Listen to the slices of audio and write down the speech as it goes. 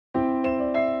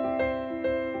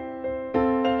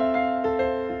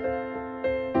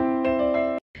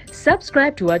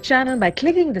Subscribe to our channel by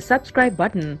clicking the subscribe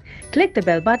button. Click the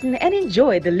bell button and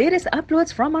enjoy the latest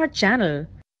uploads from our channel.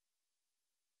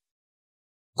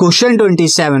 Question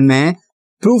 27 में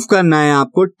proof करना है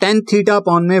आपको tan theta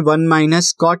upon में 1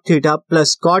 minus cot theta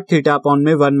plus cot theta upon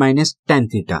में 1 minus tan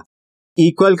theta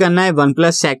equal करना है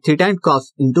 1+ sec theta and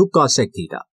cos into cosec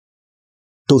theta.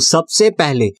 तो सबसे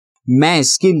पहले मैं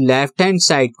इसकी लेफ्ट हैंड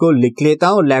साइड को लिख लेता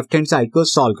हूं, लेफ्ट हैंड साइड को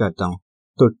सॉल्व करता हूं।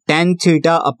 तो tan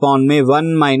थीटा अपॉन में 1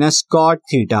 minus cot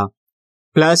theta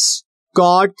plus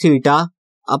cot theta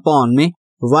upon में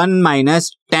 1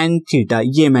 माइनस tan थीटा,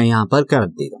 ये मैं यहां पर कर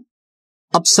देता हूं।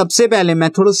 अब सबसे पहले मैं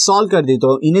थोड़ा सॉल्व कर देता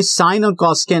हूं, इन्हें साइन और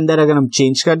कॉस के अंदर अगर हम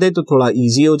चेंज कर दे तो थोड़ा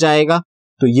इजी हो जाएगा।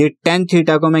 तो ये tan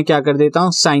थीटा को मैं क्या कर देता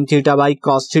हूं, sine theta by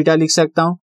cos theta लिख सकता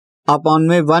हूं। अपॉन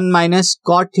में 1 माइनस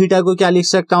कॉट थीटा को क्या लिख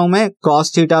सकता हूं मैं,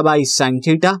 cos theta by sine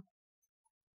theta,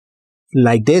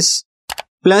 like this.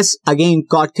 Plus again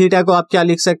cot theta को आप क्या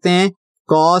लिख सकते हैं,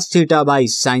 cos theta by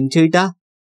sine theta.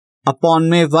 Upon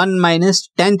में 1 माइनस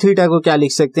tan थीटा को क्या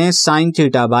लिख सकते हैं, sine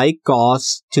theta by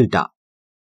cos theta.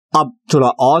 अब थोड़ा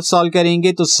और सॉल्व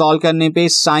करेंगे तो सॉल्व करने पे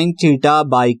sine theta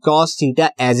by cos theta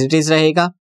as it is रहेगा।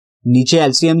 नीचे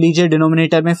एलसीएम लीजिए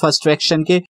डिनोमिनेटर में फर्स्ट फ्रैक्शन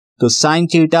के, तो sine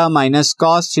theta minus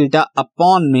cos theta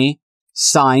upon में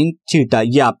साइन थीटा,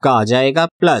 ये आपका आ जाएगा।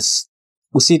 प्लस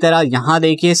उसी तरह यहां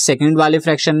देखिए सेकंड वाले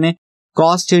फ्रैक्शन में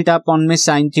कॉस थीटा अपॉन में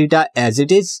sine theta as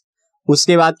it is.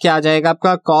 उसके बाद क्या आ जाएगा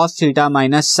आपका, cos theta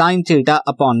minus sine theta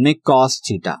upon में कॉस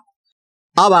थीटा।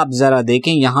 अब आप जरा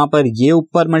देखें, यहां पर ये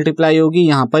ऊपर मल्टीप्लाई होगी,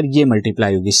 यहां पर ये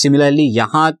मल्टीप्लाई होगी, सिमिलरली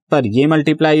यहां पर ये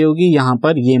मल्टीप्लाई होगी, यहां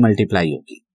पर ये मल्टीप्लाई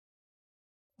होगी।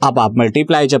 अब आप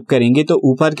मल्टीप्लाई जब करेंगे तो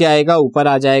ऊपर क्या आएगा, ऊपर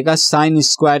आ जाएगा साइन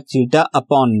स्क्वायर थीटा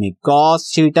अपॉन में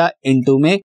कॉस थीटा इंटू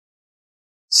में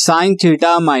sine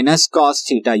theta minus cos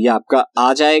theta, ये आपका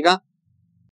आ जाएगा।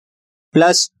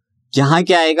 प्लस यहां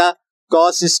क्या आएगा,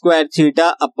 कॉस स्क्वायर थीटा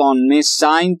अपॉन में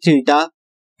साइन थीटा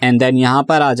एंड देन यहां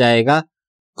पर आ जाएगा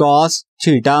cos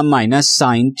theta minus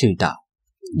sine theta,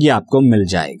 ये आपको मिल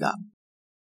जाएगा।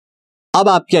 अब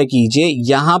आप क्या कीजिए,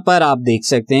 यहां पर आप देख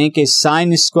सकते हैं कि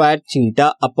साइन स्क्वायर थीटा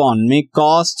अपॉन में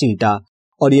कॉस थीटा,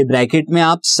 और ये ब्रैकेट में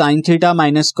आप sine theta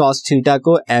minus cos theta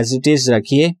को एज इट इज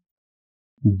रखिए।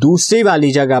 दूसरी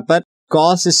वाली जगह पर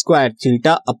कॉस स्क्वायर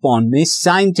थीटा अपॉन में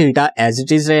sine theta as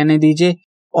it is रहने दीजिए,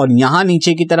 और यहां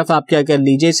नीचे की तरफ आप क्या कर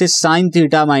लीजिए, इसे sine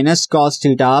theta minus cos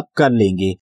theta आप कर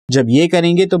लेंगे। जब ये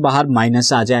करेंगे तो बाहर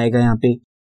माइनस आ जाएगा यहाँ पे।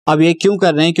 अब ये क्यों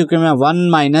कर रहे हैं, क्योंकि मैं 1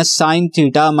 minus sine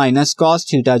theta minus cos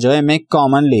theta जो है मैं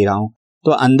कॉमन ले रहा हूं।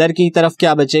 तो अंदर की तरफ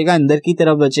क्या बचेगा, अंदर की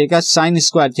तरफ बचेगा साइन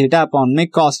स्क्वायर थीटा अपॉन में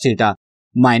cos theta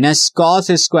minus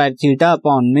cos square theta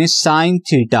upon में साइन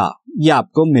थीटा, ये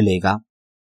आपको मिलेगा।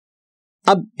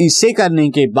 अब इसे करने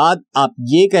के बाद आप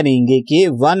ये करेंगे कि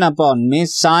 1 अपॉन में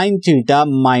sine theta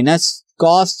minus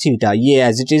cos theta, ये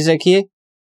एज इट इज रखिए।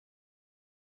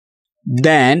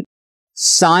 Then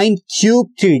sine cube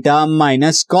theta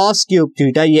minus cos cube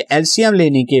theta, ये एलसीएम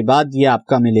लेने के बाद ये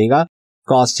आपका मिलेगा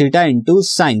cos theta into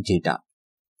sine theta.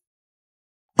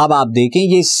 अब आप देखें,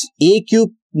 ये ए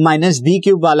क्यूब माइनस बी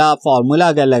क्यूब वाला फॉर्मूला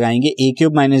अगर लगाएंगे, ए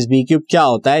क्यूब माइनस बी क्यूब क्या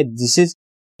होता है, this is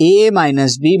a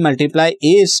minus B multiply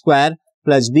A square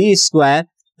plus B square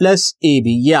plus A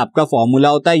B, ये आपका फॉर्मूला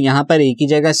होता है। यहां पर ए की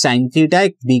जगह साइन थीटा,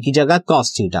 बी की जगह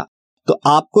कॉस थीटा, तो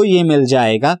आपको ये मिल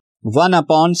जाएगा 1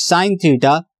 upon sine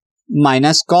theta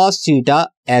minus cos theta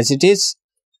as it is,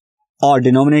 और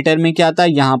डिनोमिनेटर में क्या था,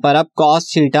 यहां पर अब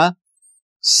कॉस थीटा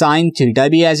साइन थीटा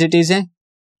भी एज इट इज है।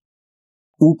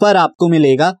 ऊपर आपको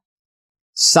मिलेगा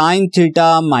sine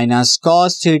theta minus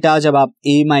cos theta, जब आप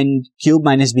ए क्यूब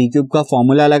माइनस बी क्यूब का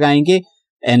फॉर्मूला लगाएंगे,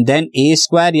 एंड देन ए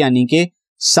स्क्वायर यानी कि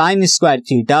sine square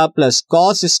theta plus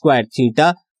cos square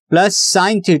theta plus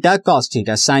sine theta cos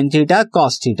theta, sine theta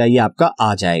cos theta, ये आपका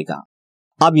आ जाएगा।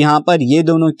 अब यहां पर ये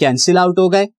दोनों कैंसिल आउट हो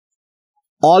गए।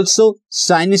 Also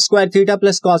sine square theta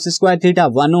plus cos square theta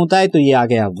 1 होता है, तो ये आ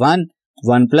गया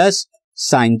 1 plus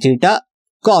sine theta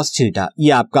cos theta,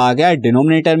 ये आपका आ गया।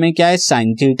 डिनोमिनेटर में क्या है,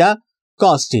 साइन थीटा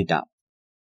कॉस थीटा।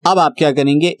 अब आप क्या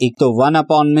करेंगे, एक तो 1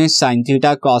 अपॉन में साइन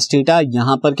थीटा कॉस थीटा,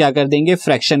 यहां पर क्या कर देंगे,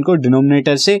 फ्रैक्शन को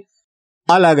डिनोमिनेटर से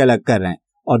अलग अलग कर रहे हैं,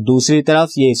 और दूसरी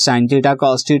तरफ ये sine theta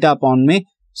cos theta upon में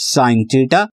साइन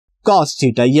थीटा कॉस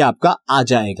थीटा, ये आपका आ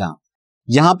जाएगा।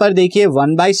 यहां पर देखिए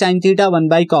 1 by sine theta 1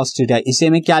 by cos theta, इसे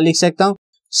मैं क्या लिख सकता हूं,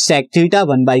 sec theta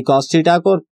 1 by cos theta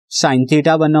को, sine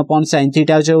theta 1 upon sine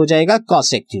theta जो हो जाएगा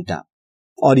कॉसेक थीटा,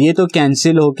 और ये तो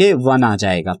कैंसिल होके 1 आ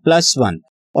जाएगा प्लस 1,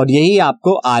 और यही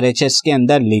आपको आरएचएस के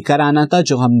अंदर लेकर आना था,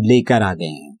 जो हम लेकर आ गए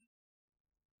हैं।